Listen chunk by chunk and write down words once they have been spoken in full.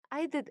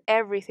I did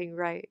everything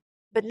right.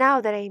 But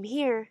now that I am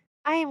here,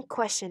 I am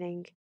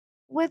questioning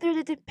whether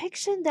the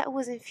depiction that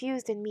was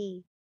infused in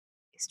me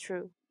is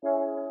true.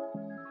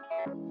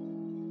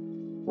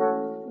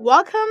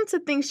 Welcome to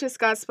Things Just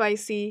Got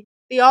Spicy,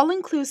 the all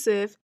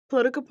inclusive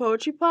political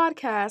poetry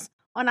podcast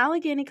on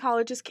Allegheny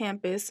College's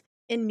campus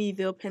in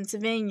Meadville,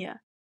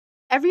 Pennsylvania.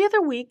 Every other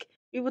week,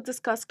 we will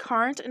discuss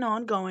current and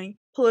ongoing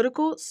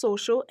political,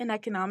 social, and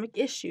economic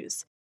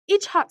issues.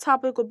 Each hot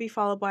topic will be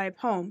followed by a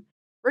poem,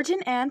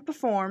 written and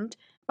performed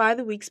by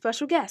the week's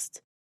special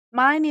guest.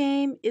 My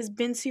name is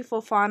Binti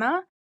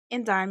Fofana,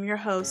 and I'm your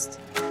host.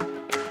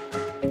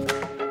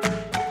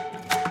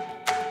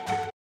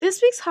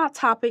 This week's Hot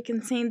Topic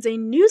contains a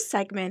new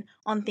segment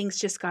on Things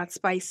Just Got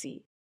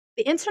Spicy.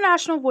 The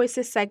International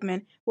Voices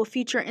segment will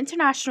feature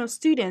international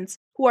students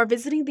who are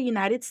visiting the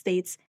United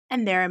States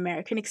and their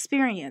American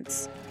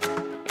experience.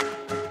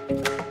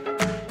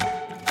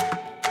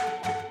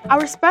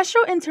 Our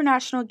special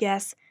international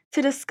guest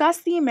to discuss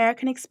the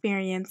American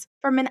experience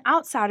from an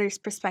outsider's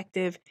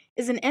perspective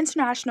is an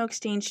international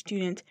exchange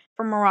student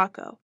from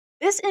Morocco.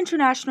 This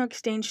international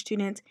exchange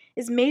student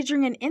is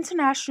majoring in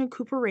international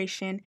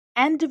cooperation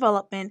and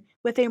development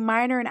with a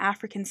minor in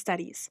African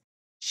studies.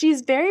 She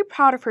is very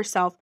proud of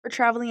herself for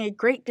traveling a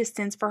great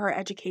distance for her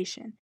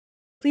education.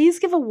 Please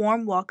give a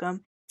warm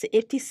welcome to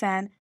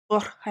Ibtisan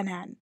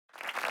Borhanan.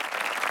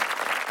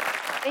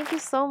 Thank you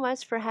so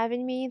much for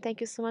having me. Thank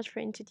you so much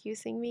for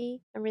introducing me.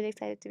 I'm really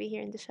excited to be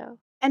here in the show.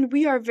 And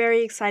we are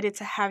very excited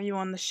to have you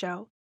on the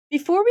show.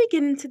 Before we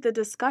get into the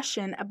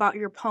discussion about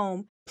your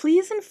poem,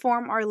 please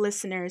inform our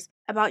listeners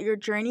about your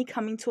journey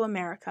coming to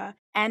America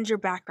and your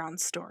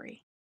background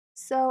story.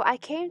 So, I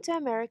came to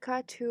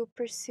America to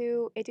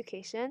pursue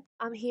education.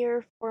 I'm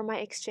here for my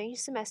exchange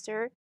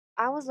semester.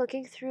 I was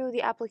looking through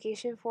the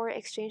application for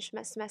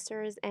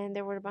semesters, and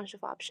there were a bunch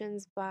of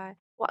options, but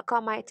what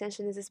caught my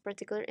attention is this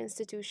particular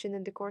institution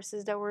and the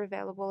courses that were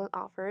available and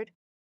offered.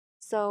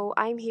 So,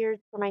 I'm here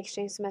for my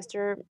exchange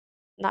semester,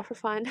 not for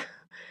fun.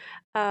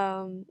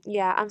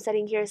 Yeah, I'm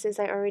studying here since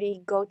I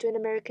already go to an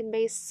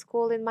American-based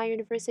school in my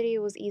university. It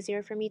was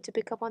easier for me to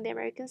pick up on the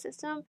American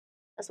system.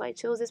 That's why I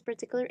chose this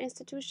particular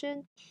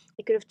institution.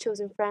 I could have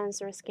chosen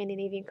France or a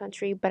Scandinavian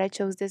country, but I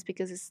chose this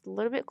because it's a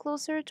little bit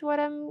closer to what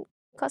I'm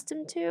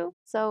accustomed to.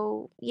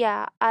 So,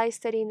 yeah, I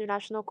study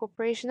international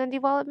cooperation and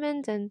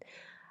development, and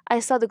I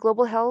saw the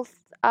global health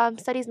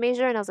studies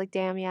major, and I was like,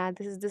 damn, yeah,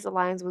 this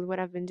aligns with what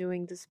I've been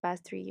doing this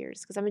past 3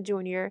 years. Because I'm a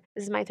junior.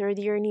 This is my third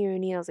year in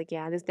uni. I was like,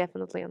 yeah, this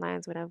definitely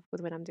aligns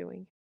with what I'm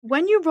doing.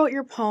 When you wrote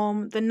your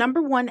poem, The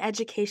Number One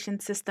Education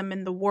System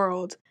in the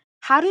World,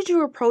 how did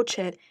you approach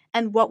it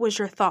and what was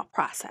your thought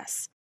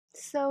process?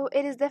 So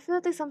it is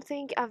definitely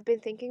something I've been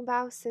thinking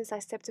about since I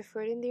stepped a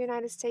foot in the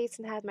United States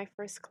and had my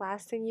first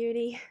class in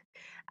uni.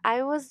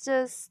 I was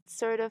just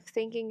sort of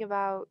thinking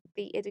about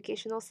the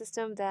educational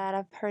system that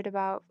I've heard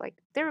about. Like,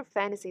 there are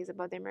fantasies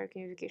about the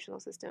American educational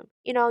system.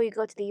 You know, you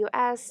go to the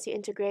US, you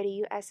integrate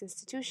a US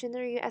institution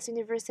or US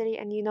university,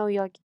 and you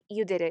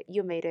did it,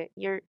 you made it.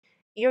 You're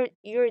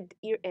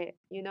it,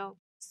 you know?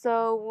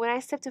 So when I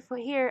stepped a foot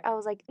here, I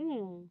was like,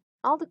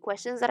 all the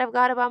questions that I've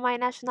got about my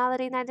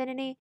nationality and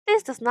identity,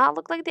 this does not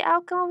look like the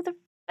outcome of the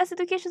best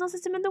educational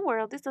system in the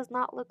world. This does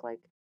not look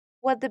like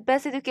what the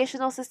best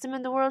educational system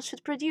in the world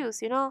should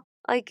produce, you know?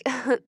 Like,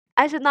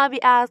 I should not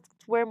be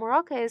asked where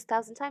Morocco is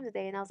 1,000 times a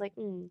day. And I was like,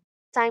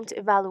 time to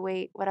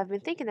evaluate what I've been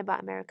thinking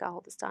about America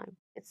all this time.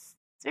 It's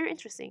very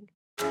interesting.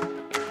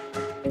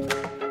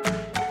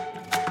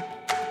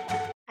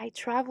 I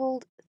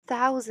traveled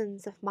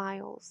thousands of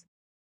miles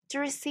to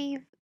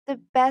receive the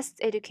best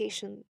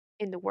education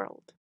in the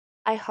world.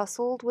 I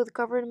hustled with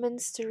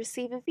governments to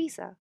receive a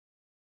visa,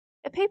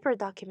 a paper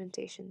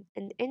documentation,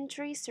 an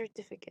entry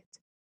certificate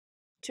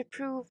to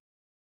prove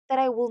that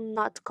I will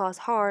not cause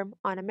harm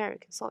on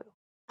American soil.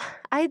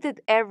 I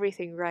did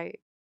everything right.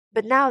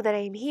 But now that I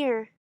am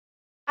here,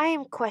 I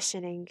am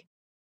questioning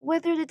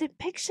whether the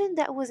depiction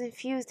that was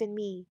infused in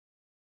me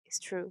is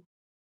true.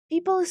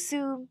 People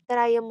assume that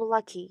I am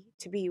lucky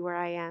to be where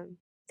I am,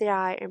 that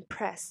I am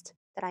impressed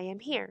that I am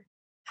here.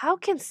 How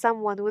can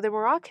someone with a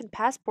Moroccan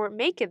passport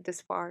make it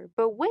this far?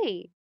 But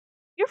wait,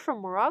 you're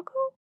from Morocco?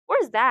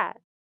 Where's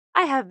that?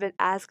 I have been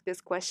asked this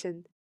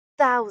question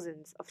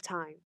thousands of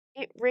times.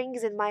 It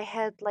rings in my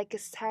head like a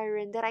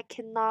siren that I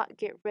cannot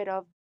get rid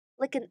of,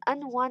 like an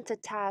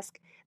unwanted task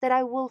that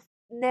I will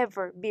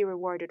never be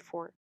rewarded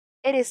for.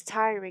 It is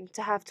tiring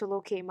to have to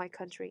locate my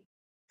country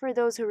for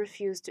those who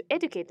refuse to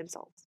educate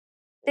themselves.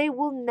 They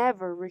will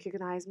never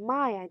recognize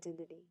my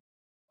identity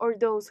or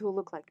those who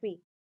look like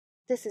me.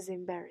 This is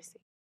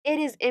embarrassing. It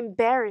is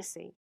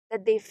embarrassing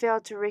that they fail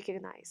to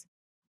recognize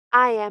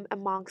I am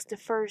amongst the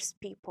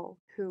first people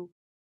who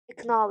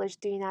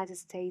acknowledged the United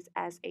States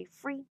as a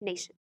free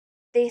nation.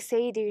 They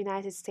say the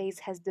United States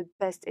has the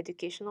best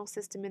educational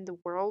system in the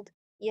world,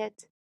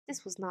 yet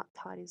this was not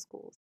taught in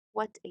schools.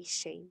 What a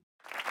shame.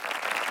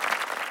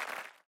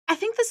 I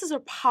think this is a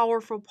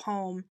powerful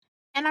poem,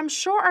 and I'm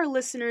sure our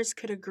listeners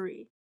could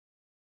agree.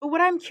 But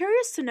what I'm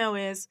curious to know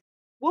is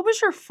what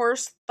was your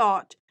first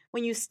thought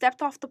when you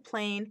stepped off the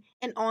plane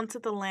and onto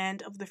the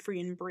land of the free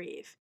and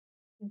brave?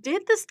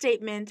 Did the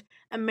statement,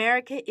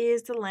 America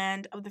is the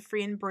land of the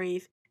free and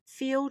brave,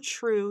 feel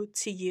true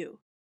to you?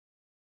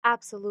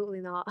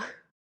 Absolutely not.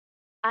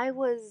 I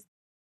was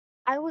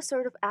I was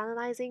sort of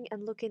analyzing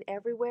and looking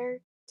everywhere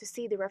to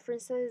see the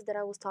references that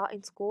I was taught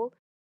in school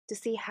to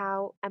see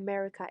how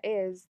America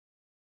is.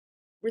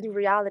 In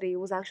reality, it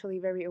was actually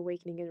very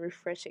awakening and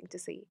refreshing to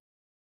see.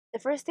 The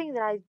first thing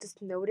that I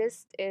just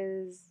noticed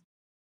is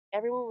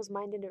everyone was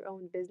minding their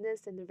own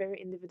business in a very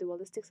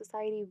individualistic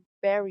society,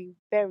 very,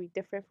 very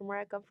different from where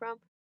I come from.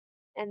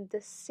 And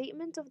the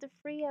statement of the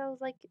free, I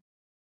was like,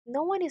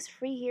 no one is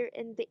free here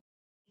in the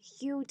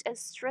huge and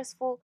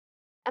stressful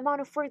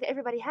amount of work that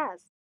everybody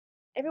has.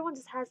 Everyone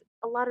just has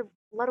a lot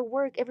of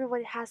work.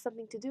 Everyone has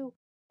something to do.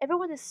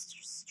 Everyone is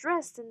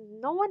stressed,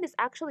 and no one is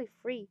actually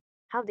free.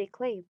 How they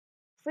claim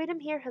freedom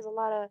here has a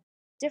lot of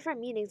different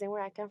meanings than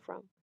where I come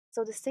from.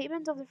 So the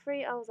statement of the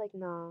free, I was like,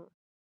 nah,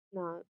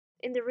 nah.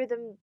 In the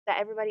rhythm that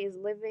everybody is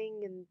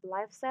living and the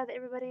lifestyle that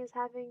everybody is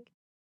having,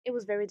 it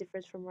was very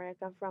different from where I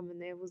come from,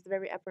 and it was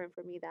very apparent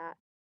for me that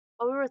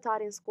what we were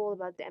taught in school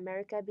about the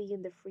America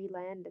being the free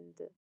land and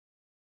the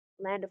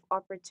land of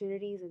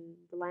opportunities and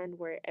the land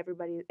where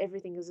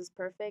everything is just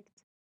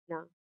perfect.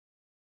 No,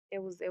 it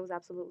was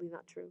absolutely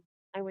not true.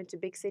 I went to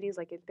big cities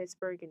like in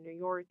Pittsburgh and New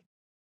York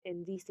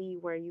and DC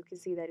where you can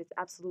see that it's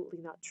absolutely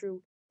not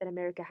true, that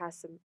America has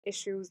some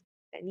issues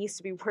that needs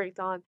to be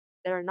worked on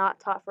that are not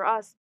taught for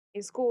us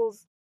in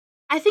schools.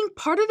 I think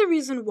part of the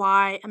reason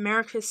why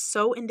America is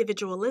so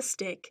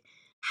individualistic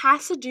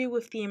has to do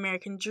with the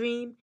American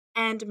dream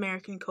and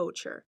American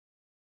culture.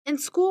 In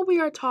school, we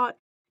are taught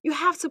you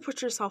have to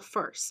put yourself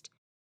first.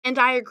 And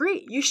I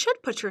agree, you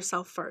should put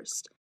yourself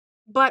first.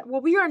 But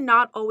what we are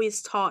not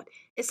always taught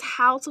is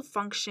how to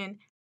function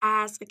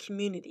as a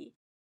community.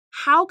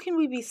 How can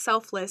we be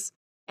selfless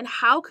and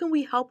how can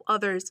we help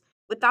others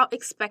without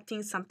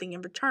expecting something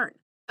in return?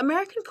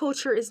 American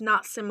culture is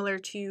not similar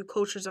to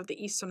cultures of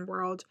the Eastern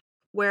world,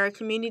 where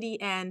community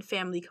and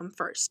family come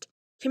first.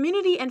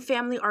 Community and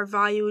family are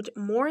valued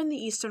more in the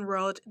Eastern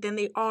world than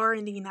they are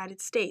in the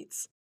United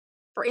States.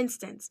 For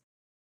instance,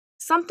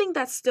 something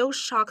that still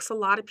shocks a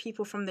lot of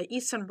people from the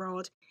Eastern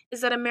world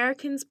is that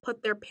Americans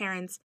put their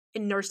parents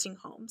in nursing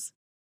homes.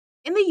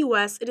 In the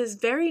US, it is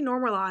very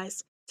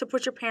normalized to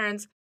put your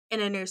parents in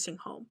a nursing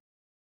home.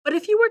 But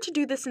if you were to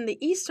do this in the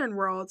Eastern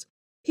world,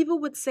 people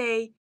would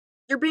say,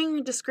 you're bringing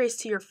a disgrace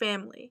to your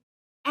family.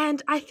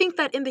 And I think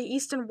that in the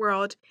Eastern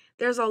world,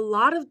 there's a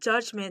lot of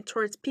judgment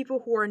towards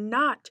people who are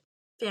not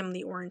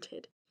family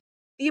oriented.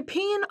 The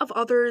opinion of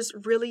others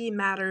really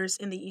matters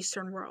in the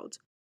Eastern world,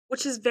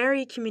 which is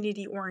very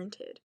community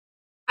oriented.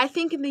 I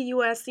think in the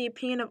US, the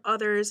opinion of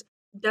others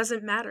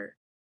doesn't matter.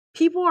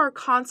 People are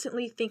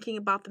constantly thinking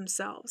about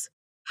themselves.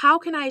 How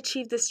can I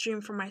achieve this dream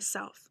for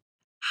myself?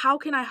 How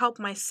can I help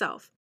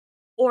myself?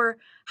 Or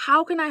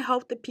how can I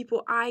help the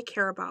people I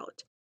care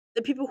about,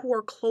 the people who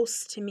are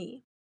close to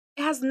me?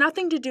 It has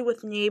nothing to do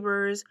with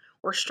neighbors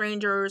or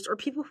strangers or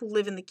people who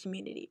live in the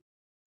community.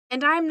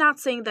 And I'm not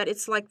saying that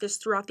it's like this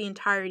throughout the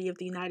entirety of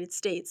the United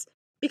States,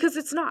 because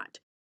it's not.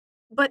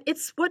 But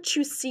it's what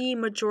you see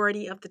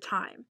majority of the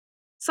time.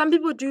 Some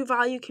people do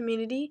value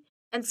community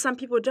and some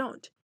people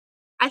don't.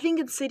 I think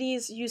in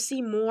cities you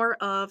see more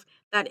of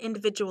that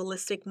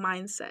individualistic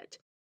mindset.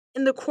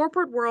 In the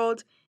corporate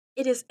world,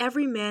 it is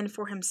every man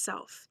for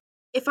himself.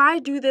 If I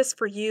do this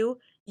for you,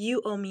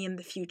 you owe me in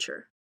the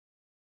future.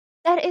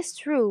 That is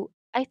true.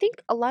 I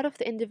think a lot of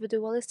the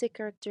individualistic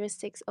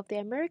characteristics of the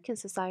American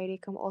society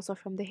come also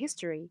from the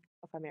history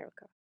of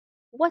America.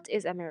 What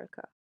is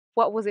America?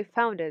 What was it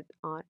founded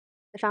on?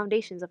 The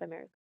foundations of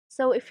America.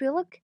 So, if we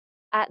look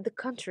at the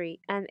country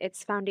and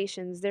its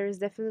foundations, there is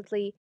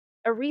definitely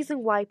a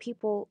reason why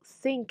people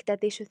think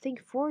that they should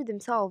think for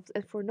themselves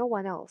and for no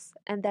one else,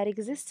 and that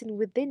existing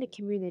within a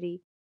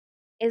community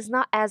is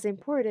not as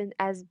important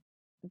as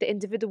the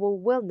individual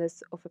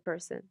wellness of a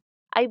person.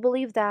 I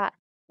believe that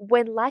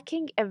when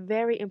lacking a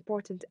very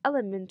important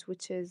element,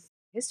 which is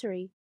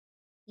history,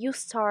 you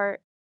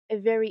start a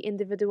very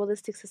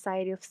individualistic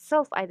society of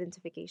self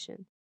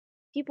identification.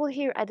 People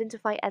here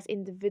identify as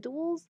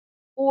individuals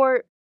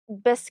or,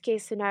 best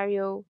case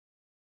scenario,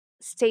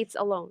 states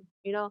alone.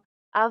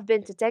 I've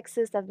been to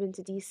Texas, I've been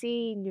to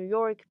DC, New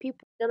York.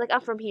 People, they're like, I'm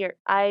from here.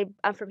 I'm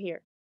from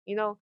here. You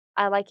know,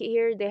 I like it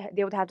here.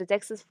 They would have the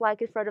Texas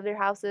flag in front of their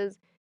houses.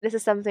 This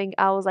is something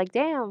I was like,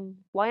 damn,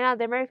 why not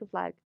the American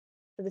flag?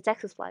 Or the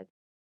Texas flag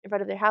in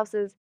front of their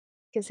houses,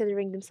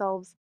 considering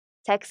themselves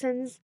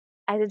Texans,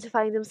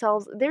 identifying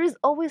themselves. There is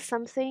always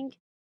something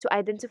to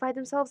identify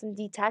themselves and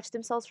detach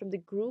themselves from the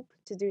group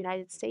to the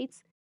United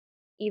States,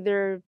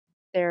 either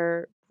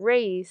their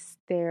race,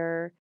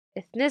 their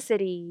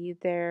ethnicity,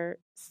 their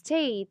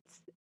state.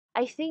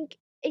 I think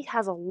it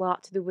has a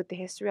lot to do with the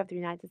history of the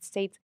United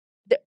States,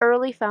 the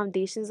early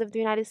foundations of the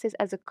United States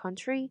as a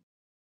country.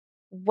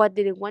 What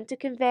did it want to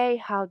convey?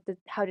 How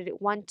did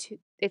it want to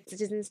its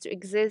citizens to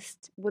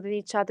exist within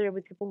each other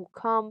with people who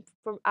come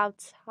from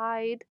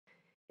outside,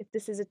 if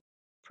this is a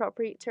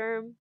appropriate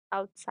term,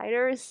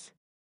 outsiders.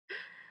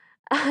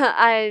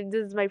 I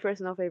This is my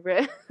personal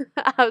favorite.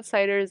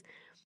 Outsiders.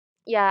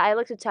 Yeah, I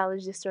like to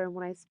challenge this term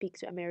when I speak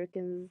to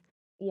Americans.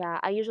 Yeah,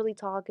 I usually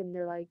talk and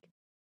they're like,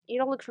 "You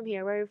don't look from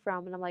here. Where are you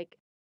from?" And I'm like,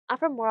 "I'm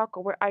from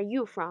Morocco. Where are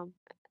you from?"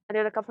 And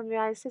they're like, "I'm from the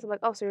United States." I'm like,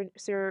 "Oh, so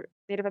you're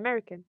Native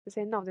American?" They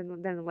say no. Then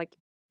I'm like,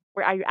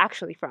 "Where are you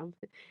actually from?"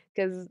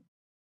 Because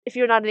if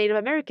you're not a Native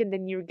American,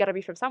 then you gotta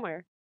be from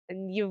somewhere,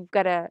 and you've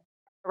got a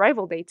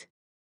arrival date,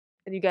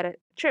 and you got a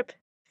trip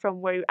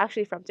from where you're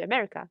actually from to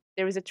America.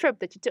 There was a trip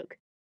that you took,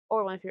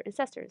 or one of your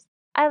ancestors.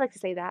 I like to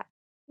say that.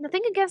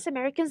 Nothing against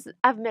Americans.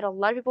 I've met a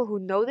lot of people who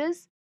know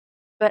this,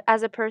 but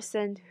as a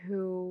person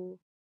who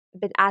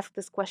been asked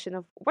this question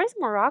of where's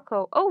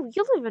Morocco? Oh,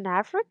 you live in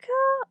Africa?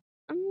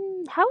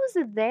 How is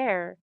it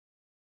there?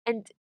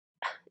 And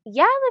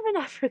yeah, I live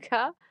in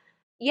Africa.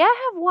 Yeah,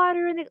 I have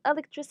water and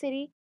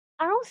electricity.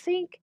 I don't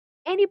think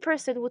any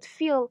person would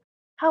feel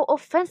how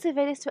offensive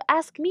it is to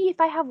ask me if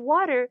I have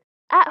water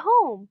at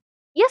home.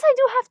 Yes, I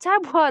do have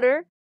tap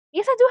water.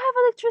 Yes, I do have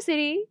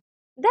electricity.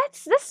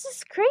 That's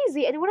just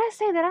crazy. And when I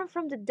say that I'm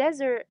from the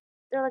desert,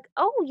 they're like,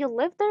 "Oh, you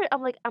live there?"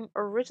 I'm like, "I'm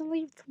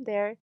originally from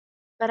there,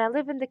 but I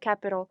live in the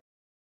capital."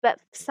 But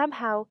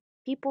somehow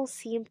people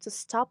seem to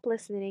stop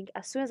listening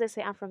as soon as I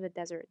say I'm from the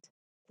desert.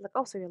 Like,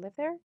 "Oh, so you live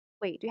there?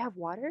 Wait, do you have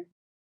water?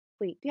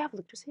 Wait, do you have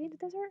electricity in the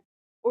desert?"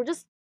 Or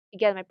just,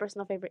 again, my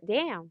personal favorite,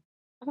 damn,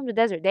 I'm from the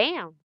desert.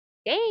 Damn.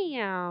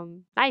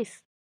 Damn.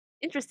 Nice.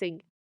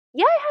 Interesting.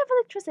 Yeah, I have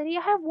electricity.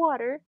 I have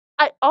water.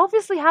 I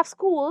obviously have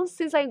schools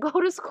since I go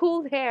to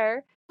school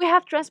there. We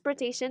have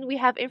transportation. We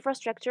have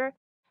infrastructure.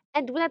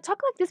 And when I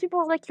talk like this, people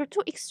are like, "You're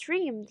too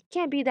extreme. It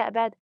can't be that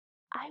bad."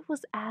 I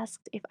was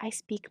asked if I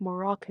speak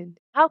Moroccan.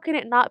 How can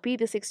it not be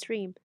this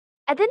extreme?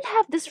 I didn't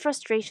have this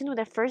frustration when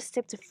I first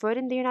stepped foot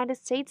in the United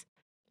States,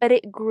 but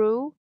it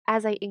grew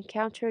as I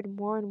encountered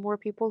more and more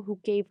people who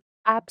gave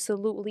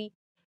absolutely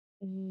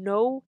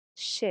no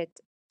shit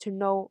to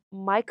know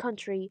my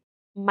country,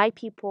 my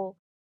people,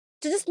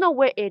 to just know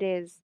where it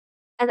is.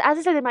 And as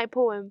I said in my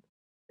poem,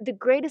 the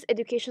greatest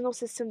educational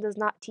system does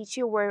not teach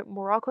you where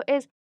Morocco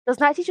is, does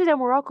not teach you that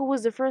Morocco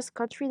was the first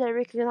country that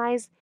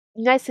recognized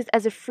the United States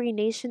as a free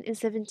nation in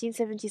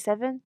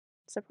 1777.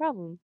 It's a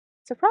problem.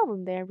 It's a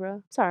problem there,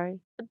 bro.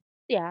 Sorry. But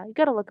yeah, you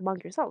gotta look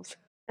among yourselves.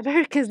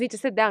 Americans need to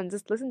sit down and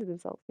just listen to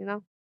themselves, you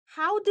know?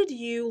 How did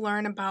you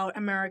learn about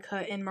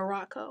America in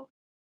Morocco?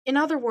 In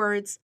other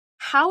words,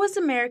 how is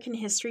American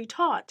history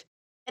taught?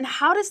 And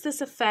how does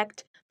this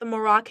affect the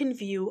Moroccan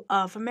view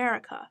of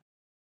America?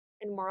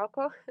 In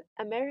Morocco,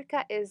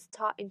 America is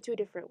taught in two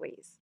different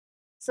ways.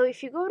 So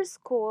if you go to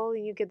school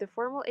and you get the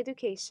formal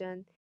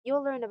education,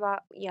 you'll learn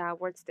about, yeah,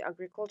 what's the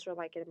agriculture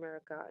like in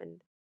America,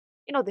 and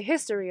the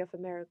history of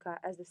America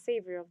as the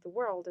savior of the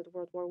world in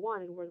World War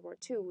One and World War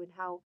Two, and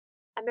how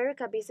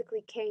America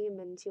basically came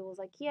and she was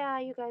like, "Yeah,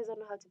 you guys don't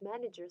know how to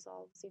manage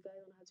yourselves. You guys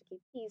don't know how to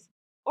keep peace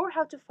or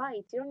how to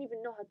fight. You don't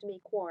even know how to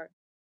make war.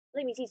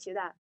 Let me teach you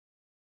that."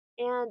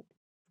 And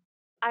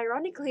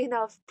ironically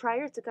enough,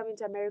 prior to coming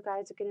to America,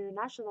 I took an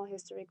international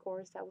history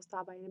course that was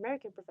taught by an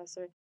American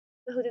professor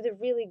who did a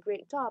really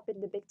great job in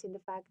depicting the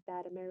fact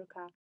that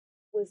America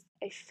was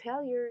a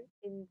failure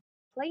in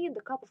playing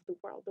the cup of the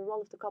world, the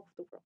role of the cup of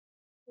the world.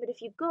 But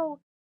if you go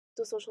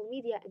to social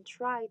media and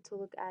try to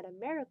look at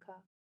America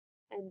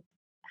and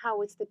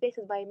how it's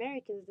depicted by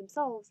Americans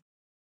themselves,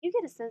 you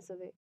get a sense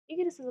of it. You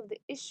get a sense of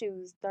the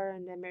issues that are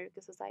in the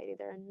American society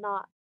that are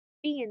not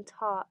being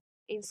taught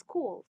in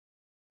schools.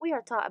 We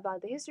are taught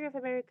about the history of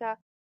America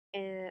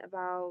and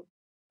about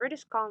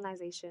British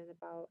colonization,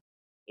 about,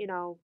 you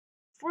know,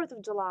 4th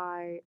of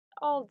July,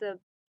 all the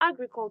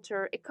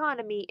agriculture,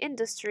 economy,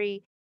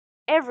 industry,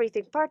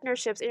 everything,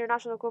 partnerships,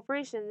 international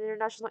cooperation,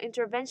 international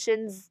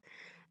interventions,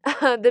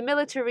 the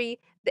military,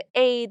 the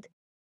aid.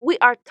 We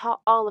are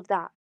taught all of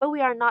that, but we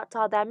are not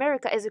taught that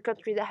America is a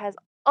country that has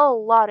a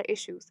lot of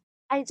issues.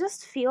 I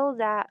just feel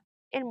that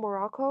in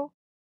Morocco,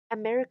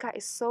 America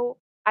is so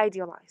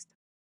idealized.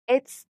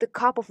 It's the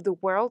cup of the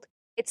world.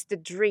 It's the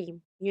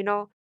dream.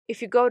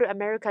 If you go to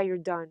America, you're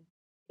done.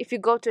 If you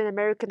go to an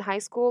American high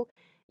school,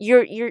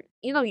 you're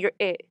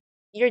it.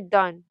 You're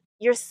done.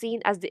 You're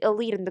seen as the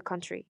elite in the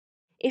country.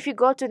 If you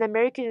go to an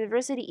American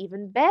university,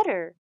 even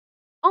better.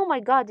 Oh my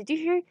God, did you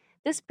hear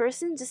this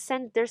person just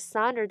sent their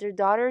son or their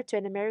daughter to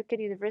an American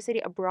university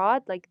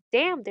abroad? Like,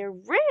 damn, they're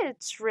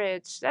rich,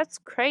 rich. That's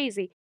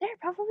crazy. They're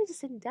probably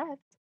just in debt.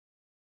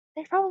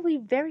 They're probably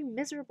very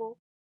miserable.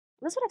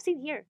 That's what I've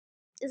seen here.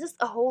 It's just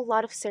a whole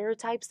lot of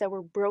stereotypes that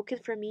were broken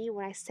for me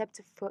when I stepped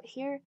a foot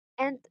here.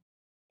 And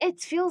it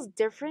feels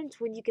different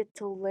when you get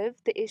to live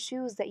the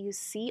issues that you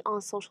see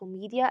on social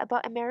media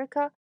about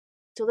America,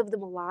 to live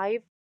them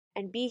alive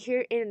and be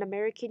here in an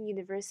American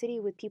university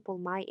with people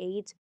my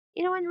age,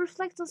 and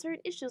reflect on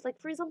certain issues, like,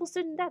 for example,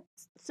 student debt,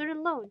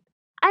 student loan.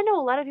 I know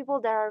a lot of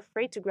people that are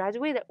afraid to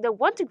graduate, that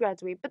want to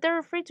graduate, but they're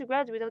afraid to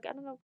graduate. They're like, I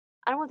don't know.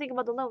 I don't want to think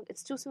about the loan.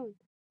 It's too soon.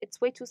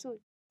 It's way too soon.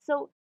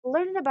 So,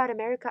 learning about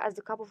America as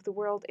the cup of the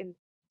world and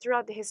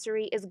throughout the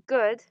history is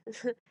good.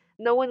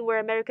 Knowing where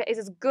America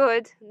is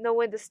good.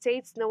 Knowing the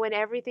states, knowing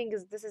everything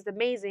is this is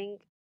amazing,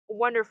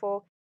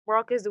 wonderful.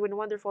 Morocco is doing a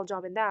wonderful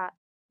job in that.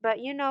 but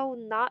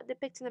not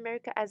depicting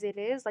America as it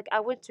is. Like I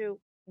went to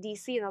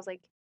DC and I was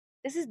like,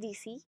 this is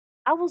DC.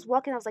 I was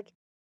walking, I was like,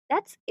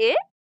 that's it?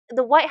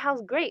 The White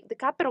House, great. The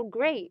Capitol,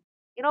 great.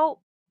 You know,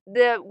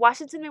 the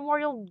Washington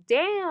Memorial,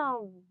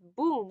 damn,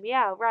 boom,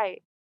 yeah,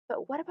 right.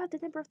 But what about the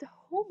number of the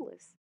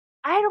homeless?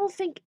 I don't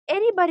think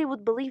anybody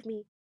would believe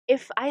me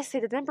if I say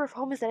the number of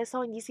homeless that I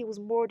saw in DC was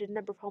more than the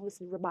number of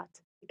homeless in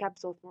Rabat, the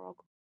capital of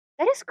Morocco.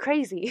 That is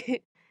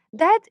crazy.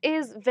 That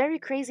is very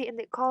crazy, and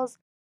it calls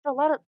for a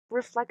lot of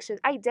reflection.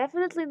 I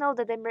definitely know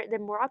that the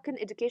Moroccan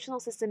educational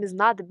system is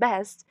not the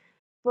best,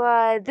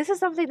 but this is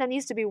something that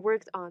needs to be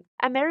worked on.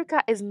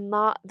 America is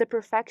not the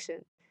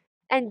perfection.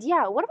 And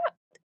yeah, what about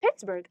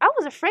Pittsburgh? I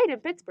was afraid in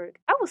Pittsburgh.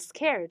 I was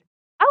scared.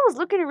 I was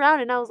looking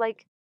around and I was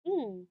like,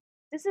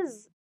 this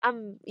is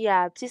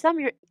yeah, Sam,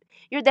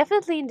 you're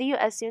definitely in the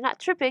US. You're not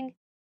tripping.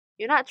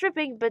 You're not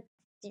tripping, but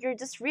you're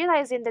just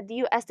realizing that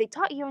the US they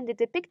taught you and they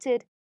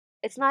depicted,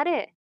 it's not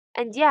it.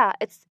 And yeah,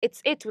 it's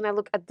it when I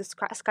look at the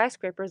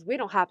skyscrapers. We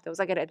don't have those.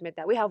 I gotta admit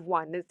that. We have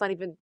one. It's not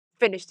even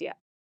finished yet.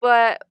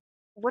 But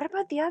what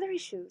about the other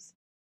issues?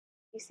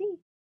 You see,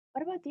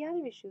 what about the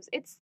other issues?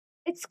 It's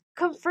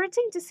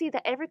comforting to see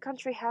that every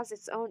country has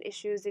its own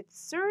issues. It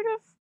sort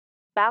of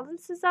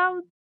balances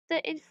out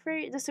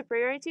the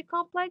superiority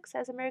complex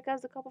as America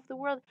is the cup of the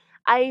world.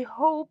 I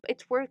hope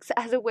it works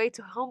as a way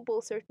to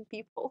humble certain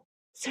people.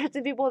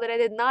 Certain people that I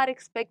did not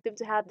expect them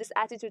to have this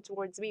attitude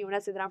towards me when I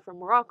said that I'm from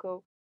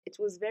Morocco. It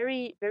was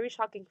very, very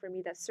shocking for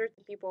me that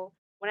certain people,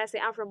 when I say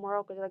I'm from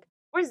Morocco, they're like,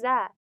 "Where's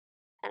that?"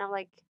 And I'm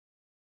like,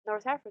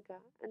 "North Africa."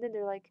 And then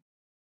they're like,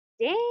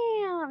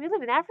 "Damn, you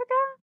live in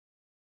Africa?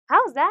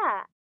 How's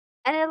that?"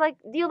 And they're like,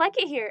 "Do you like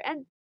it here?"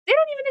 And they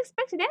don't even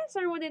expect an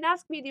answer when they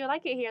ask me, "Do you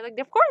like it here?" Like,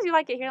 of course you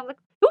like it here. I'm like,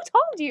 "Who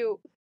told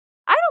you?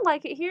 I don't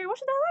like it here. What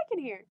should I like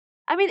it here?"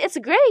 I mean, it's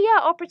great, yeah,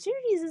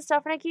 opportunities and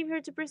stuff, and I came here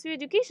to pursue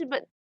education,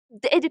 but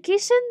the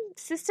education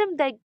system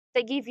that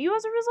they gave you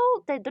as a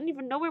result, that don't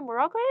even know where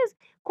Morocco is,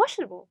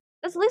 questionable.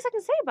 That's the least I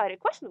can say about it.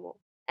 Questionable.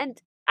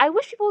 And I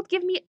wish people would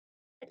give me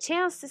a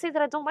chance to say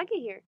that I don't like it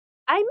here.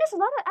 I miss a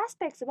lot of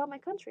aspects about my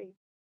country.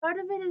 Part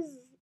of it is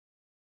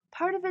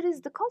part of it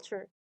is the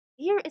culture.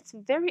 Here, it's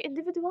very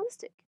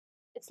individualistic.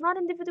 It's not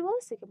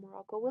individualistic in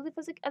Morocco. We live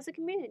as a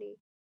community.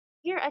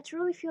 Here, I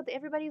truly feel that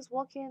everybody is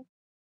walking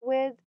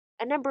with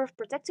a number of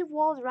protective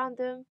walls around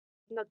them,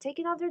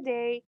 taking out their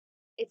day.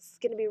 It's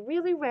going to be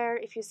really rare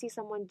if you see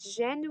someone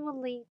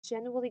genuinely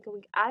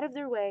going out of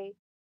their way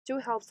to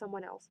help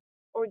someone else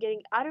or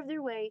getting out of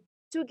their way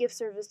to give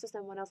service to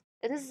someone else.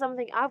 And this is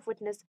something I've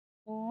witnessed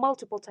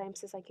multiple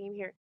times since I came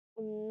here.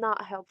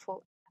 Not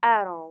helpful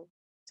at all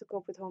to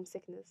cope with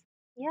homesickness.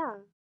 Yeah,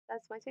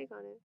 that's my take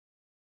on it.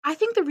 I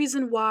think the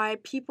reason why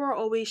people are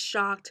always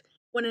shocked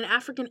when an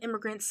African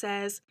immigrant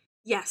says,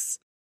 yes,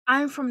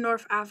 I'm from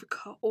North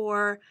Africa,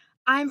 or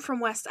I'm from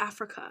West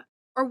Africa,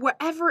 or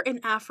wherever in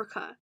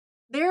Africa,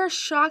 they're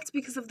shocked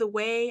because of the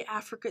way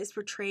Africa is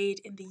portrayed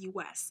in the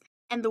US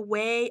and the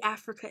way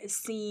Africa is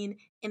seen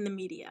in the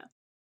media.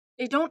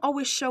 They don't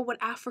always show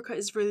what Africa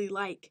is really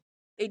like.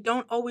 They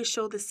don't always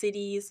show the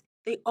cities,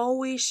 they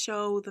always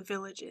show the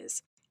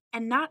villages.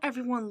 And not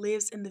everyone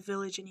lives in the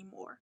village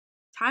anymore.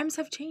 Times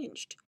have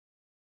changed.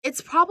 It's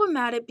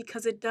problematic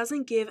because it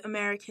doesn't give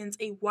Americans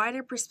a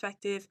wider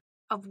perspective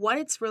of what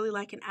it's really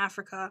like in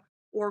Africa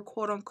or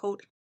quote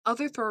unquote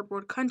other third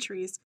world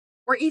countries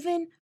or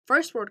even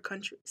first world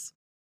countries.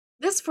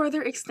 This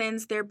further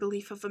extends their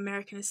belief of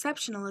American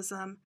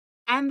exceptionalism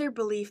and their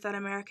belief that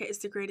America is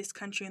the greatest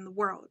country in the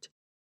world.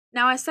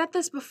 Now, I said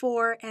this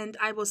before and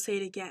I will say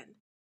it again.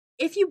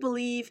 If you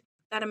believe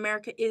that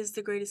America is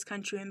the greatest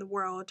country in the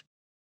world,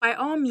 by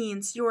all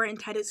means, you are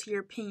entitled to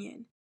your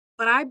opinion,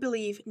 but I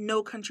believe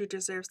no country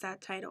deserves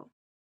that title.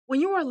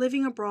 When you are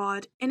living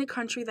abroad in a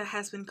country that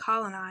has been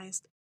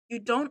colonized, you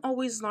don't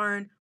always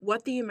learn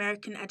what the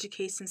American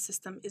education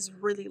system is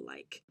really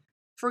like.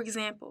 For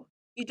example,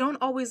 you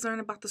don't always learn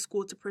about the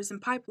school to prison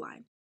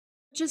pipeline.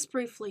 Just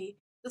briefly,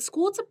 the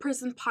school to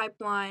prison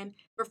pipeline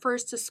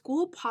refers to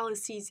school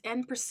policies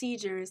and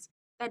procedures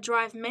that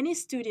drive many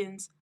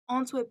students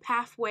onto a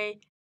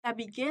pathway that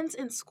begins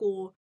in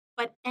school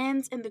but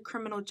ends in the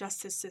criminal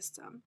justice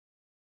system.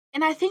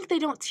 And I think they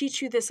don't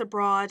teach you this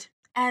abroad,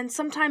 and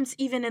sometimes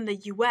even in the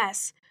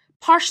US,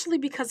 partially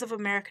because of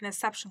American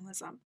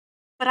exceptionalism.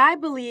 But I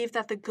believe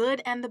that the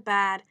good and the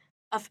bad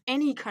of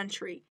any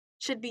country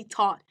should be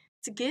taught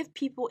to give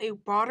people a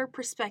broader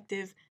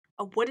perspective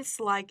of what it's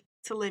like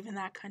to live in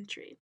that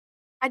country.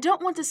 I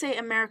don't want to say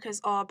America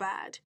is all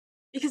bad,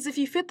 because if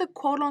you fit the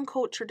quote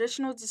unquote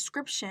traditional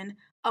description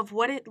of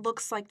what it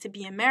looks like to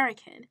be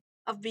American,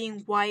 of being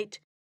white,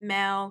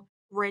 male,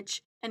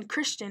 rich, and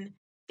Christian,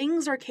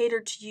 things are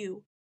catered to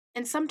you.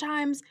 And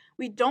sometimes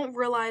we don't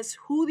realize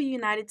who the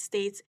United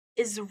States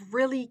is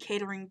really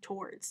catering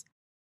towards.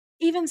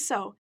 Even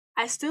so,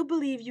 I still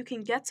believe you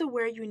can get to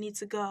where you need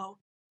to go,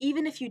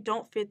 even if you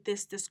don't fit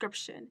this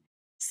description.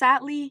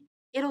 Sadly,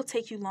 it'll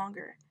take you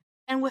longer.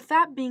 And with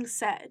that being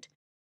said,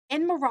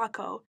 in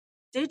Morocco,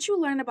 did you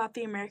learn about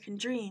the American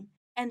dream?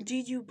 And do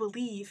you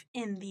believe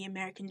in the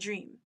American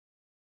dream?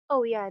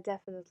 Oh yeah,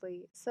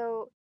 definitely.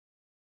 So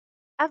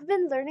I've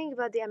been learning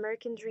about the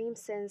American dream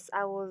since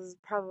I was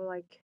probably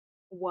like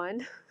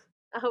one,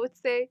 I would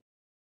say.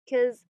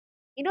 Because,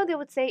 they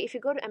would say if you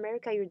go to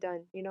America, you're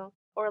done,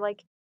 Or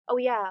like, oh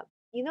yeah,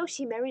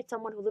 she married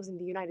someone who lives in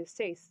the United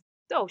States.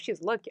 Oh,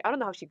 she's lucky. I don't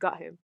know how she got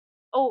him.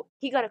 Oh,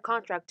 he got a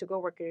contract to go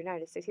work in the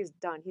United States. He's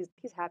done.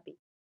 He's happy.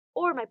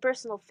 Or my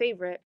personal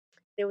favorite,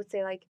 they would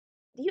say like,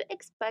 do you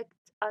expect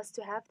us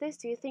to have this?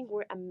 Do you think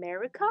we're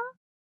America?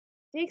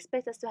 Do you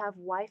expect us to have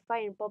Wi-Fi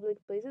in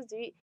public places?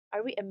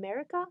 Are we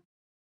America?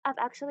 I've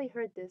actually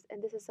heard this,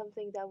 and this is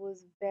something that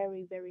was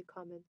very, very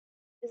common.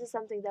 This is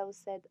something that was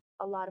said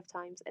a lot of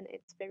times, and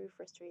it's very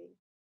frustrating.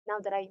 Now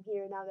that I'm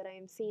here, now that I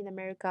am seeing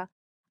America,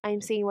 I am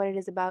seeing what it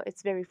is about.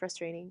 It's very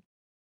frustrating.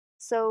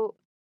 So,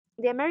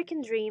 the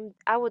American dream,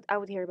 I would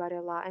hear about it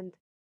a lot, and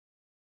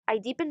I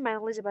deepened my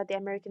knowledge about the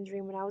American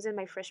dream when I was in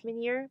my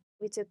freshman year.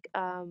 We took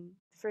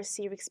first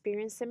year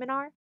experience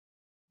seminar.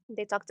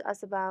 They talked to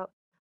us about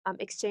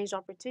exchange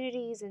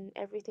opportunities and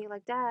everything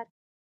like that.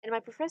 And my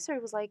professor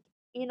was like,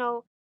 you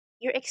know,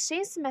 your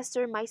exchange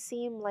semester might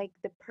seem like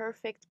the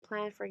perfect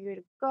plan for you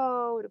to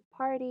go, to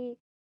party,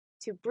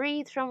 to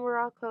breathe from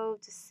Morocco,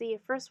 to see a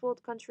first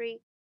world country,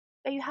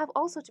 but you have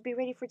also to be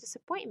ready for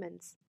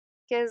disappointments.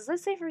 Because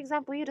let's say, for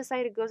example, you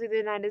decide to go to the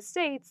United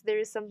States, there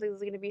is something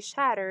that's going to be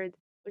shattered,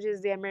 which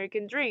is the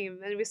American dream.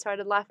 And we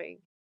started laughing.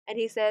 And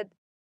he said,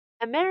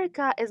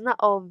 America is not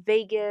all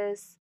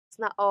Vegas. It's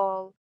not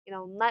all,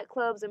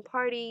 nightclubs and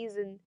parties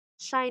and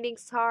shining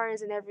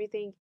stars and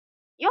everything.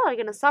 Y'all are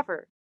gonna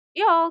suffer.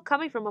 Y'all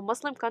coming from a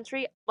Muslim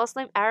country,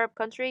 Muslim Arab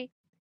country,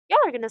 y'all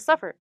are gonna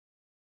suffer.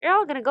 You're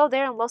all gonna go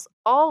there and lose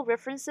all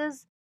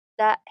references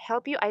that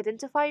help you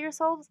identify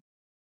yourselves.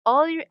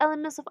 All your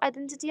elements of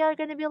identity are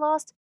gonna be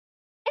lost,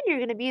 and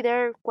you're gonna be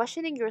there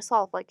questioning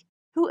yourself like,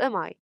 who am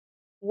I?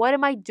 What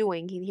am I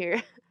doing in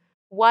here?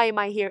 Why am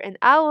I here? And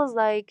I was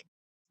like,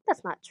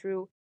 that's not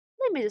true.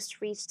 Let me just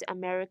reach to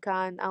America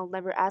and I'll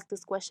never ask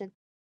this question.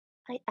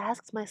 I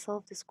asked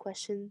myself this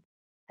question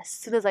as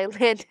soon as I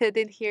landed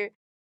in here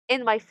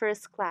in my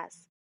first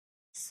class.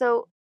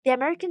 So, the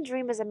American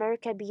dream is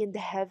America being the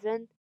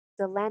heaven,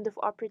 the land of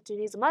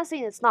opportunities. I'm not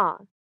saying it's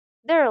not.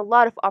 There are a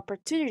lot of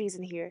opportunities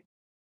in here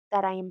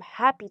that I am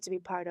happy to be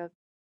part of.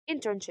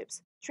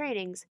 Internships,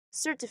 trainings,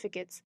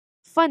 certificates,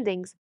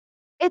 fundings.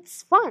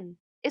 It's fun.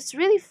 It's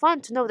really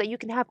fun to know that you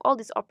can have all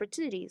these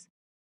opportunities.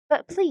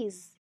 But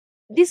please,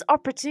 these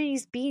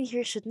opportunities being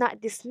here should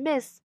not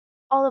dismiss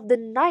all of the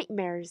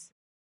nightmares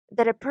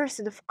that a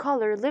person of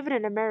color living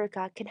in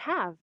America can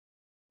have.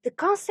 The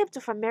concept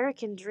of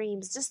American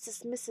dreams just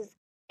dismisses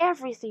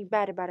everything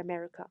bad about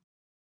America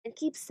and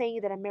keeps saying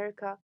that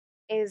America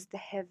is the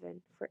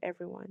heaven for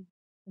everyone.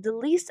 The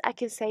least I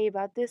can say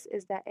about this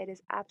is that it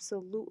is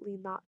absolutely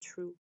not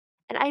true.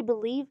 And I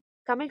believe,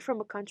 coming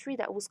from a country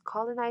that was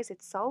colonized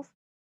itself,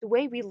 the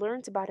way we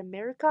learned about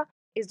America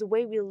is the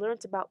way we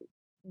learned about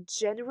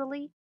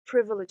generally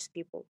privileged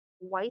people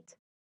white,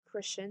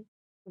 Christian,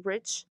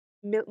 rich,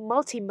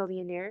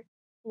 multimillionaire,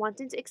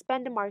 wanting to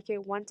expand the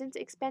market, wanting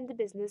to expand the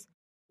business,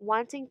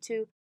 wanting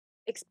to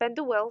expand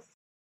the wealth,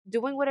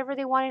 doing whatever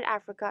they want in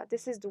Africa.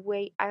 This is the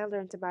way I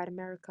learned about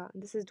America.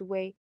 And this is the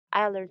way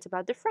I learned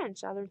about the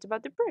French. I learned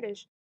about the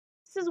British.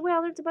 This is the way I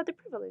learned about the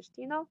privileged.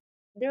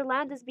 Their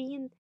land is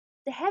being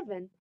the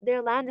heaven.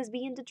 Their land is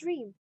being the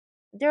dream.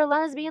 Their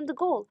land is being the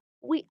goal.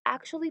 We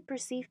actually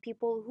perceive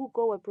people who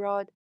go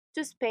abroad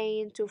to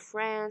Spain, to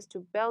France, to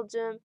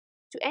Belgium,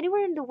 to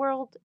anywhere in the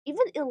world,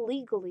 even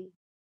illegally,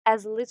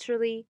 as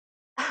literally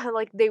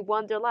like they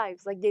won their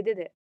lives, like they did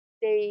it.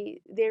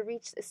 They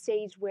reached a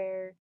stage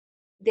where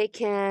they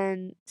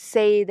can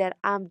say that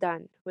I'm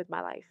done with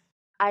my life.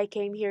 I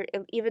came here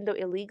even though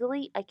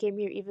illegally, I came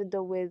here even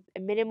though with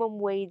a minimum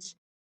wage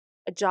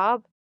a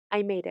job,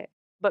 I made it.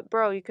 But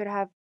bro, you could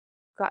have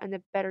gotten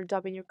a better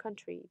job in your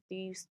country.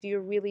 Do you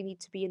really need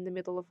to be in the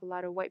middle of a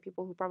lot of white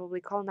people who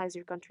probably colonized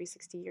your country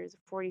 60 years,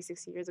 40,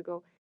 60 years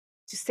ago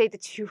to say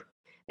that you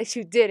that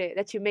you did it,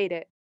 that you made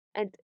it?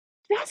 And to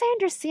be honest, I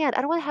understand. I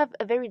don't want to have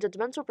a very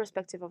judgmental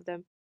perspective of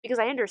them because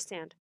I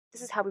understand.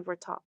 This is how we were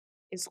taught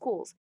in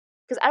schools.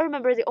 Because I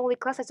remember the only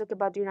class I took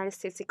about the United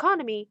States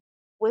economy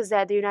was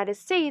that the United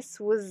States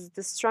was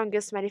the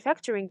strongest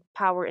manufacturing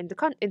power in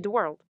the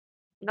world.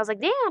 And I was like,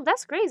 damn,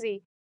 that's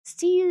crazy.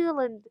 Steel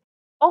and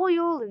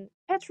oil and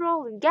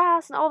petrol and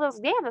gas and all those.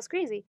 Damn, that's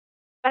crazy.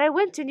 But I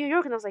went to New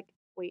York and I was like,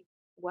 wait,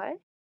 what?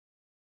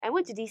 I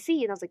went to DC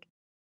and I was like,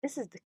 this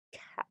is the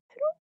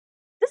capital?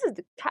 This is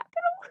the capital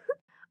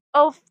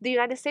of the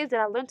United States that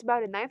I learned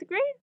about in ninth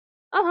grade?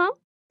 Uh huh.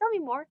 Tell me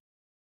more.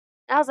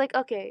 And I was like,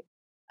 okay,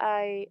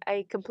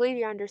 I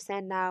completely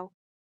understand now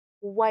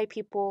why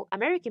people,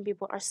 American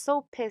people, are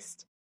so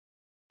pissed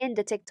in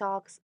the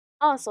TikToks,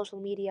 on social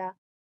media.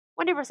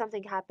 Whenever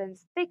something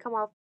happens, they come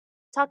up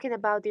talking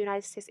about the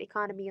United States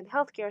economy and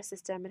healthcare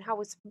system and how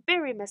it's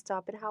very messed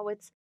up and how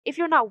it's, if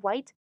you're not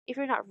white, if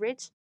you're not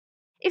rich,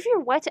 if you're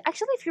white,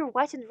 actually, if you're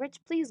white and rich,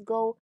 please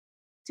go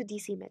to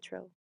DC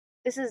Metro.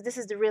 This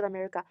is the real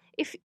America.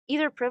 If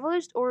either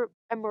privileged or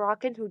a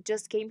Moroccan who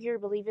just came here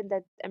believing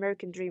that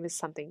American dream is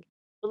something,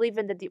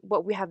 believing that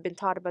what we have been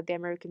taught about the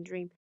American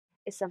dream,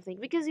 is something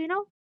because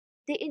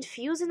they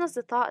infuse in us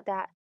the thought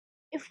that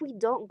if we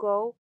don't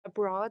go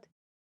abroad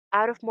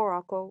out of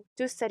Morocco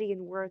to study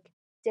and work,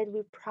 then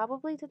we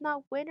probably did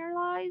not win our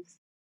lives.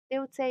 They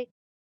would say,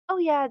 "Oh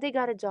yeah, they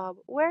got a job.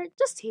 Where?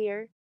 Just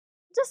here,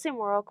 just in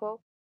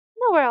Morocco,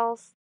 nowhere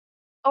else."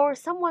 Or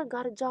someone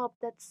got a job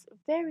that's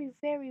very,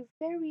 very,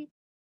 very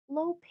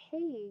low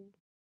paying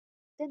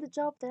than the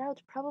job that I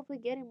would probably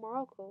get in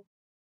Morocco.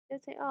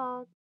 They'd say,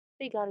 "Oh,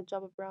 they got a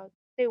job abroad.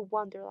 They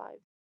won their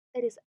lives."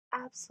 That is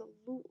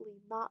absolutely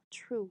not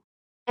true.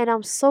 And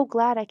I'm so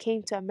glad I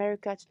came to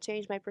America to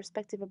change my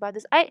perspective about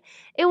this.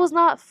 It was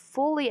not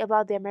fully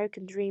about the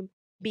American dream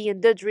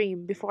being the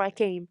dream before I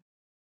came,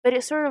 but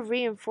it sort of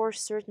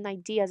reinforced certain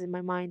ideas in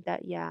my mind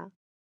that yeah,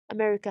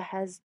 America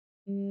has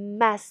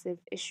massive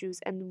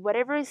issues, and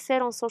whatever is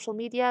said on social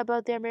media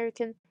about the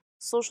American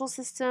social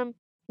system,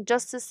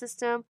 justice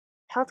system,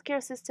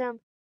 healthcare system,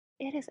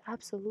 it is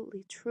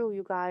absolutely true,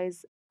 you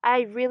guys.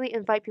 I really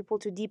invite people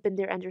to deepen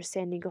their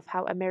understanding of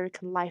how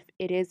American life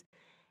it is,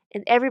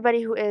 and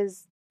everybody who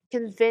is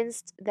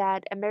convinced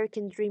that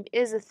American dream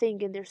is a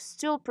thing and they're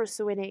still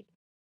pursuing it,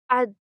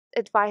 I'd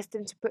advise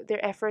them to put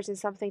their efforts in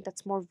something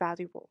that's more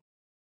valuable.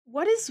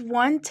 What is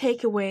one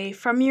takeaway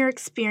from your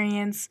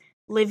experience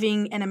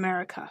living in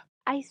America?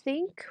 I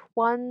think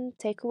one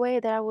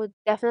takeaway that I would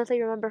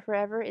definitely remember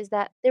forever is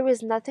that there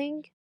is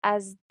nothing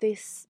as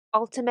this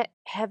ultimate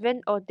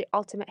heaven or the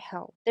ultimate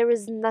hell. There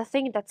is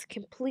nothing that's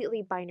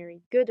completely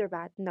binary, good or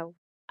bad. No.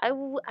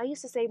 I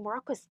used to say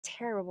Morocco is a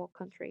terrible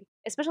country,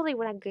 especially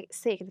when I get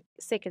sick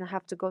and I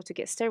have to go to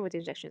get steroid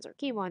injections or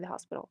chemo in the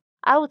hospital.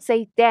 I would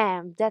say,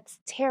 damn, that's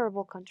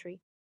terrible country,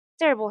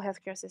 terrible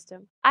healthcare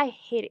system. I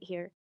hate it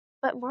here.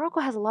 But Morocco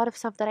has a lot of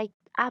stuff that I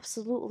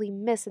absolutely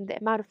miss, and the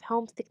amount of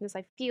homesickness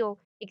I feel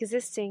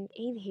existing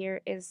in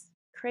here is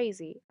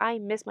crazy. I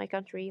miss my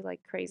country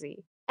like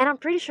crazy. And I'm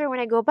pretty sure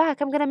when I go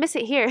back, I'm gonna miss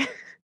it here.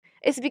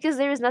 It's because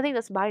there is nothing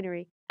that's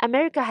binary.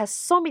 America has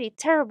so many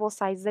terrible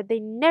sides that they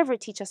never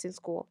teach us in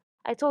school.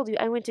 I told you,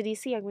 I went to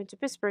DC, I went to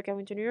Pittsburgh, I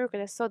went to New York,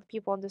 and I saw the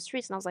people on the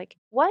streets, and I was like,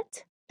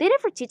 what? They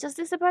never teach us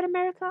this about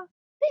America?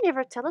 They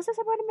never tell us this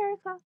about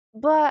America?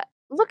 But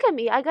look at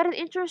me, I got an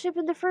internship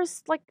in the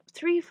first like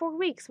 3, 4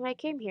 weeks when I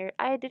came here.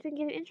 I didn't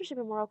get an internship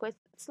in Morocco.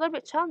 It's a little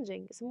bit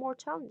challenging. It's more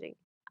challenging.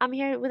 I'm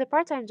here with a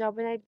part-time job,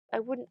 and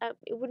it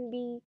wouldn't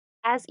be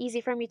as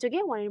easy for me to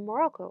get one in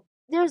Morocco.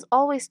 There's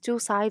always two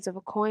sides of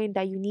a coin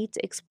that you need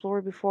to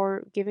explore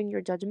before giving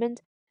your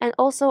judgment. And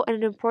also,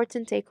 an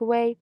important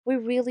takeaway, we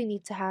really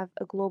need to have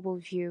a global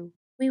view.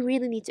 We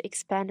really need to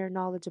expand our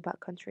knowledge about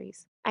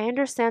countries. I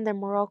understand that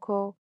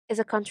Morocco is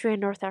a country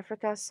in North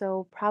Africa,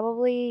 so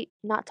probably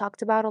not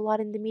talked about a lot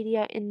in the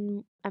media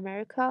in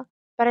America.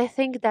 But I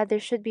think that there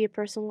should be a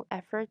personal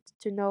effort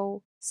to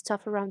know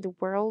stuff around the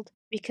world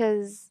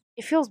because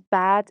it feels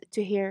bad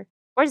to hear,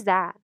 where's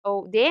that?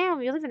 Oh,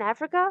 damn, you live in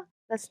Africa?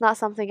 That's not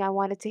something I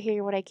wanted to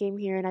hear when I came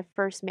here and I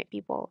first met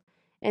people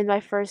in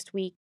my first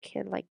week.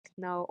 And like,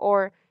 no.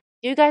 Or,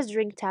 do you guys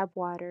drink tap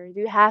water?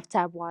 Do you have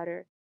tap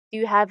water? Do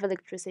you have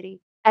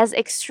electricity? As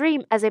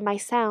extreme as it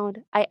might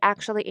sound, I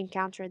actually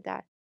encountered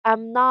that.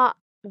 I'm not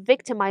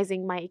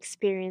victimizing my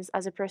experience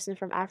as a person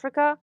from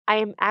Africa. I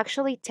am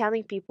actually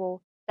telling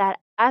people that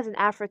as an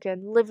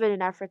African living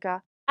in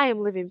Africa, I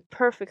am living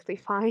perfectly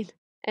fine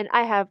and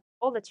I have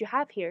all that you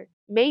have here.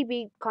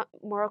 Maybe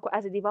Morocco,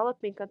 as a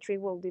developing country,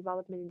 will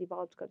develop in a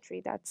developed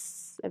country.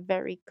 That's a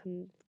very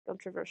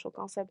controversial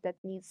concept that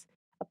needs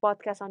a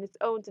podcast on its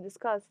own to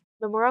discuss.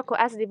 But Morocco,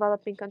 as a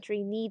developing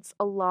country, needs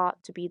a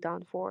lot to be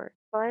done for.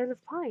 But I live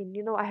fine.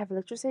 I have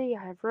electricity,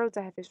 I have roads,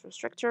 I have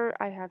infrastructure,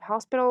 I have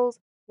hospitals.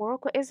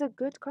 Morocco is a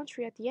good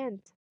country at the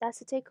end. That's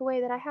the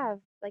takeaway that I have.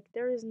 Like,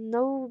 there is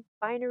no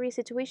binary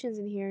situations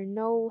in here,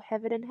 no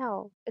heaven and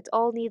hell. It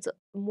all needs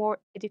more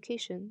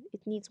education.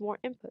 It needs more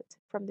input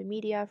from the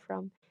media,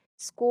 from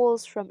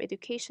schools, from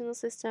educational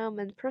system,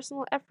 and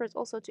personal efforts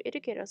also to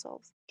educate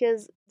ourselves.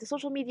 Because the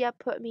social media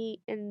put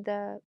me in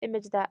the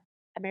image that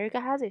America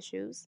has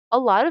issues, a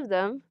lot of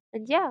them,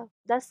 and yeah,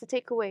 that's the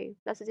takeaway.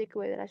 That's the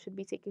takeaway that I should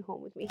be taking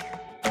home with me.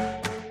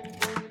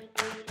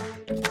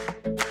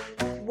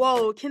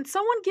 Whoa, can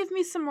someone give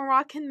me some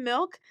Moroccan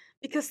milk?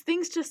 Because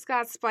things just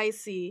got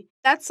spicy.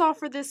 That's all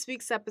for this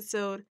week's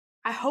episode.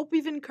 I hope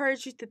we've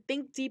encouraged you to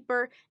think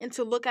deeper and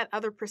to look at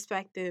other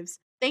perspectives.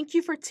 Thank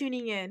you for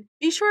tuning in.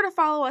 Be sure to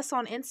follow us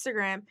on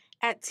Instagram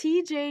at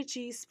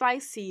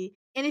TJGSpicy.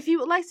 And if you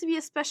would like to be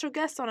a special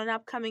guest on an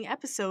upcoming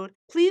episode,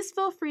 please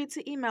feel free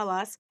to email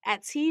us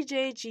at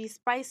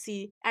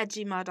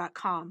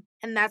tjgspicy@gmail.com.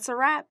 And that's a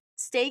wrap.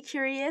 Stay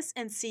curious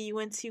and see you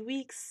in 2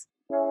 weeks.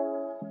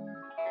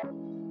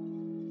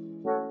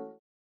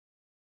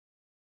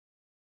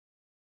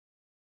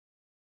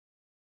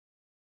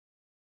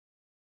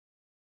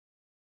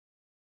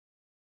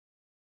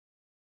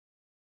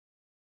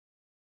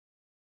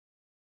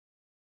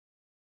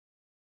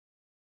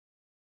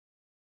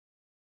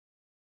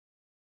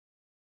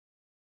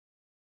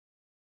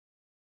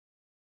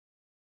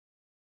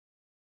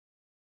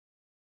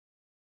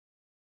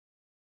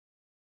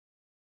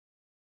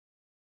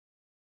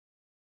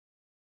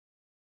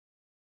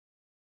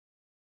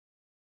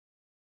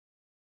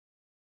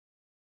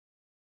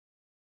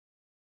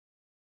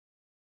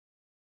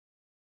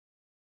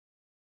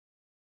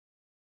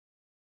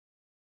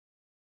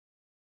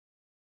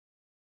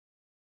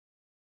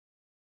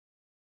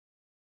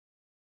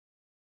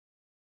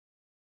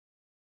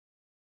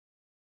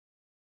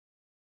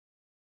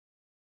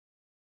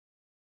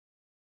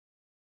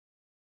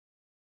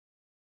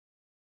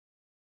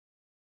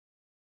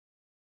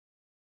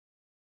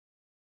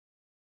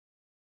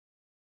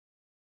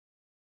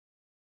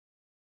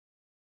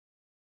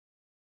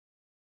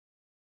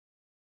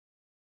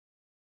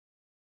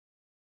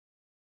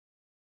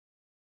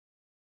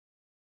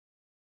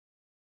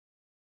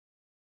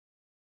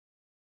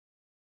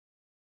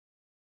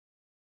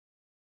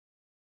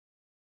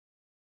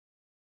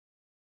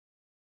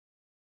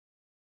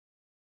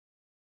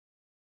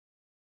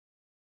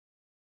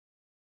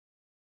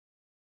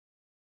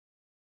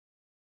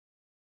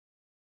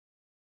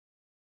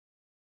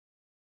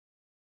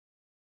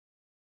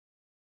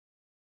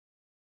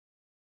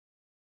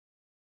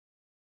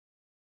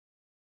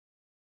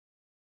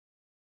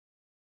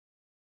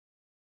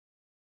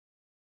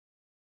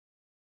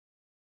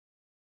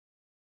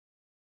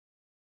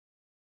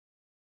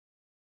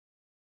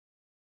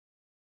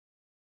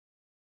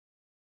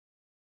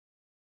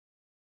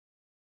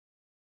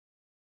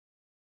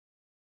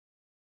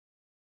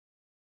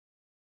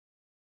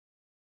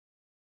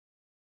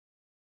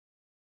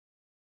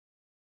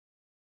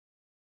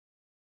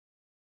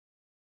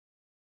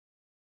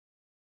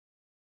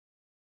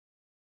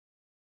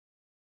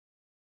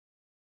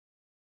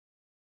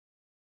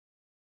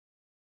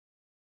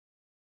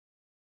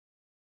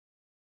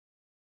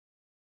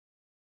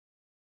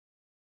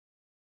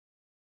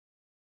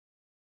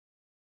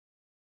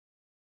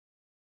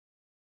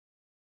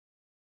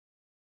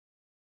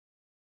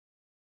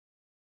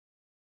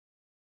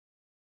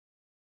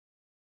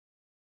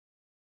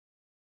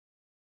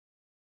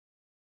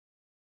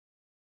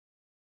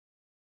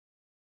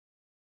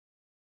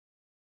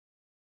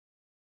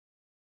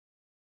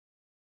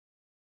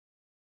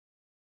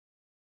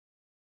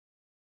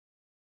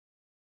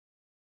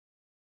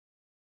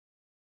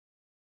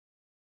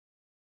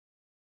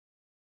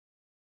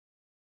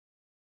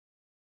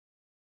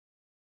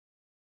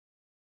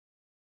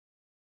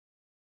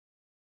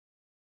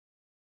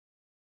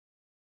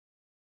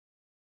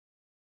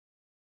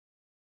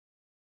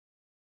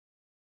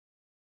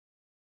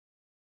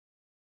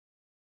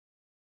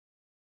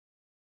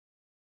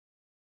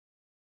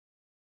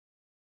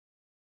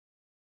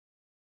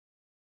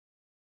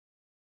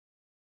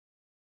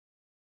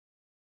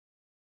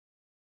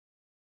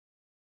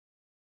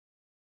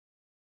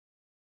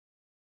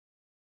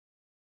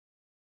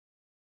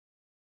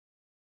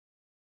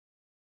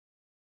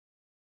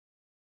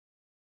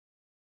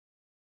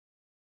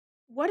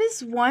 What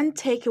is one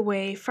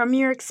takeaway from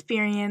your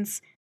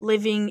experience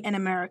living in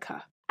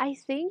America? I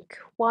think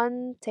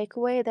one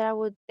takeaway that I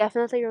would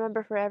definitely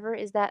remember forever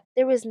is that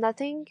there is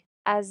nothing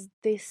as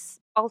this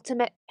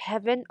ultimate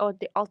heaven or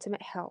the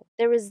ultimate hell.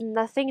 There is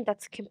nothing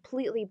that's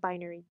completely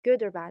binary,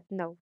 good or bad.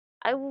 No.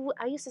 I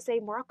used to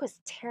say Morocco is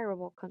a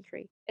terrible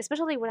country,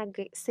 especially when I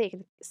get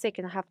sick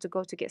and I have to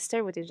go to get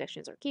steroid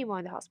injections or chemo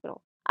in the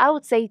hospital. I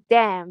would say,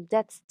 damn,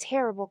 that's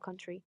terrible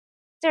country,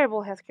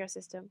 terrible healthcare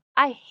system.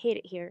 I hate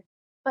it here.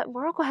 But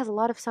Morocco has a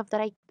lot of stuff that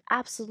I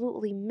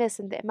absolutely miss,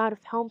 and the amount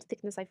of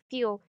homesickness I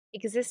feel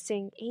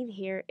existing in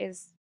here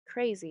is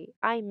crazy.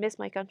 I miss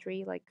my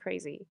country like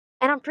crazy.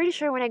 And I'm pretty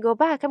sure when I go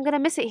back, I'm gonna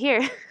miss it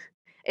here.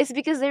 It's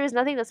because there is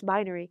nothing that's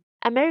binary.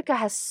 America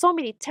has so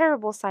many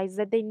terrible sides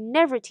that they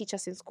never teach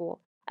us in school.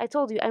 I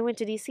told you, I went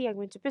to DC, I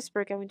went to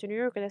Pittsburgh, I went to New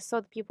York, and I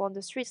saw the people on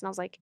the streets, and I was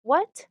like,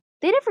 what?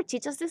 They never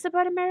teach us this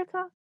about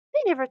America?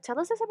 They never tell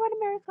us this about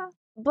America?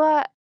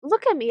 But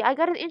look at me, I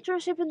got an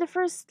internship in the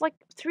first like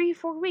 3,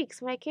 4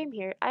 weeks when I came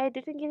here. I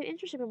didn't get an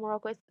internship in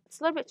Morocco. It's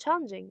a little bit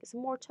challenging. It's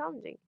more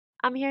challenging.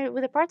 I'm here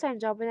with a part-time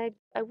job, and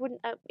it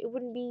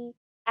wouldn't be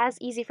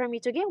as easy for me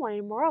to get one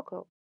in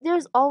Morocco.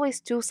 There's always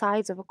two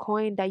sides of a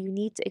coin that you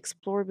need to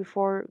explore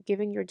before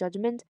giving your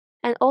judgment.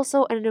 And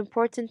also, an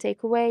important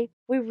takeaway,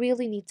 we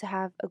really need to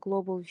have a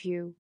global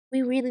view.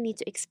 We really need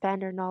to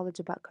expand our knowledge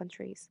about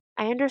countries.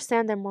 I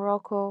understand that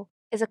Morocco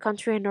is a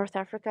country in North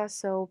Africa,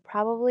 so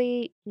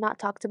probably not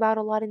talked about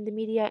a lot in the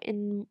media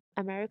in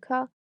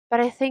America. But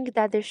I think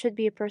that there should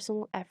be a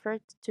personal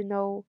effort to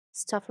know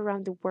stuff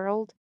around the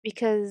world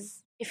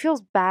because it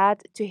feels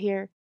bad to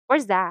hear,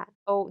 where's that?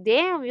 Oh,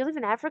 damn, you live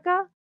in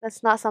Africa?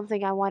 That's not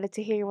something I wanted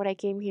to hear when I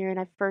came here and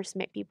I first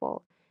met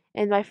people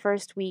in my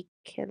first week.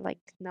 And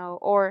like, no.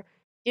 Or,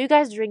 do you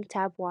guys drink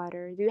tap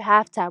water? Do you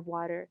have tap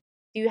water?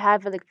 Do you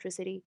have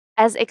electricity?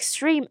 As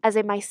extreme as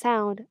it might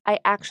sound, I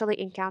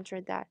actually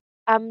encountered that.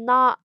 I'm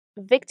not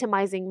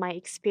victimizing my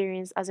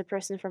experience as a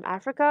person from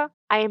Africa.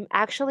 I am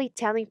actually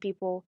telling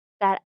people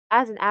that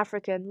as an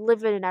African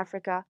living in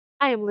Africa,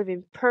 I am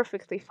living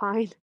perfectly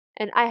fine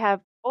and I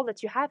have all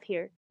that you have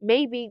here.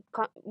 Maybe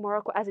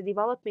Morocco as a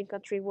developing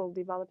country will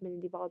develop in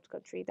a developed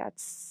country.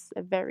 That's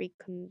a very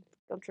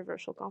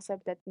controversial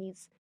concept that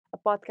needs a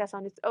podcast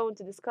on its own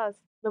to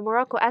discuss. But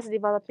Morocco as a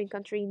developing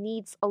country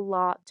needs a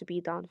lot to be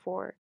done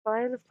for. But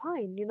I live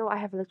fine. You know, I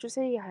have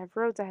electricity, I have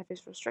roads, I have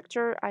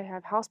infrastructure, I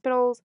have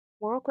hospitals.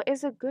 Morocco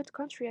is a good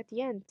country at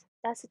the end.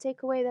 That's the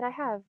takeaway that I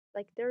have.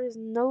 Like, there is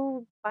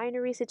no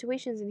binary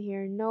situations in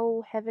here,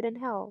 no heaven and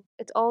hell.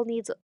 It all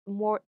needs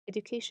more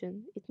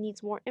education. It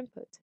needs more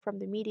input from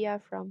the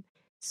media, from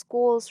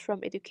schools,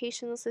 from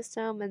educational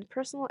system, and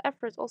personal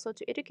efforts also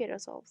to educate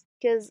ourselves.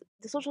 Because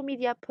the social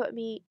media put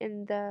me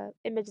in the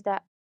image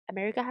that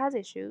America has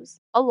issues,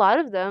 a lot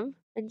of them,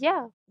 and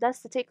yeah,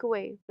 that's the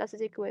takeaway. That's the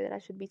takeaway that I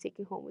should be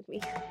taking home with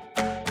me.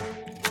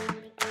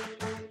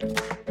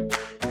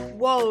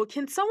 Whoa,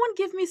 can someone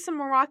give me some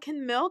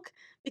Moroccan milk?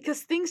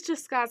 Because things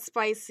just got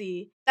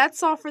spicy.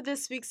 That's all for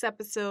this week's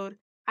episode.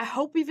 I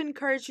hope we've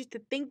encouraged you to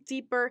think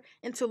deeper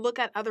and to look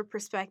at other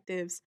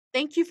perspectives.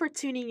 Thank you for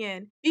tuning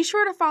in. Be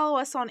sure to follow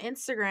us on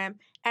Instagram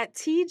at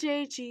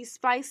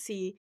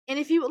TJGSpicy. And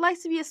if you would like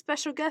to be a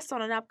special guest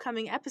on an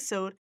upcoming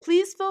episode,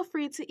 please feel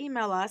free to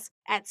email us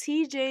at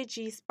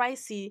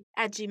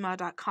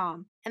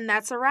tjgspicy@gmail.com. And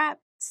that's a wrap.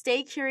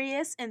 Stay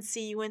curious and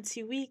see you in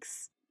 2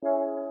 weeks.